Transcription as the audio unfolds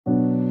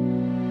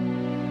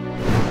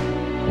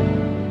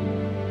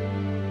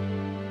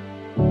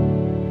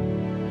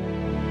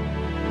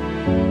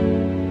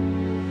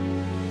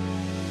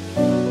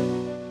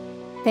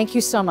Thank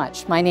you so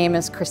much. My name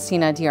is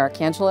Christina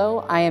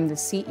DiArcangelo. I am the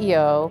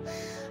CEO,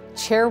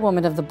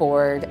 chairwoman of the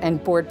board,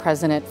 and board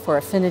president for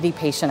Affinity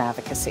Patient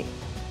Advocacy.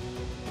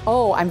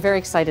 Oh, I'm very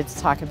excited to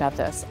talk about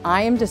this.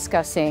 I am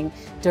discussing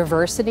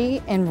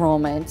diversity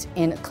enrollment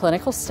in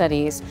clinical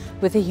studies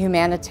with a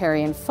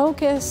humanitarian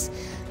focus,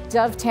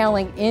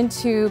 dovetailing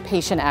into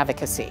patient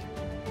advocacy.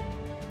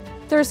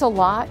 There's a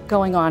lot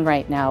going on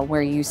right now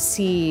where you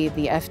see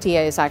the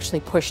FDA has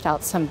actually pushed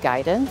out some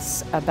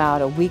guidance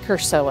about a week or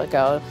so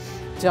ago.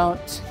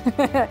 Don't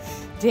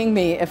ding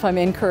me if I'm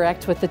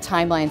incorrect with the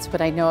timelines,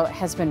 but I know it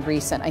has been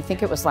recent. I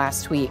think it was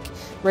last week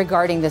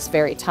regarding this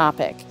very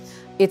topic.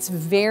 It's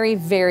very,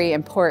 very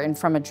important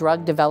from a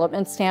drug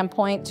development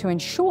standpoint to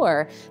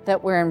ensure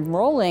that we're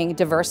enrolling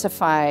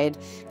diversified,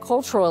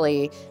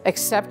 culturally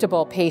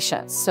acceptable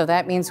patients. So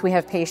that means we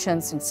have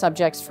patients and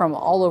subjects from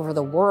all over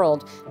the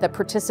world that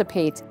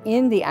participate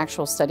in the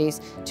actual studies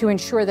to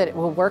ensure that it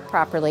will work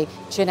properly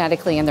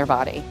genetically in their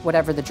body,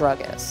 whatever the drug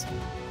is.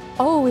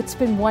 Oh, it's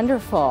been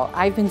wonderful.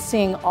 I've been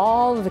seeing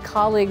all of the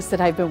colleagues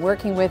that I've been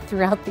working with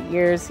throughout the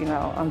years.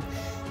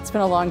 It's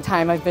been a long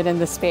time I've been in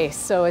the space,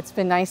 so it's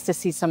been nice to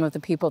see some of the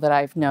people that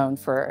I've known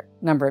for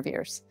a number of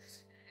years.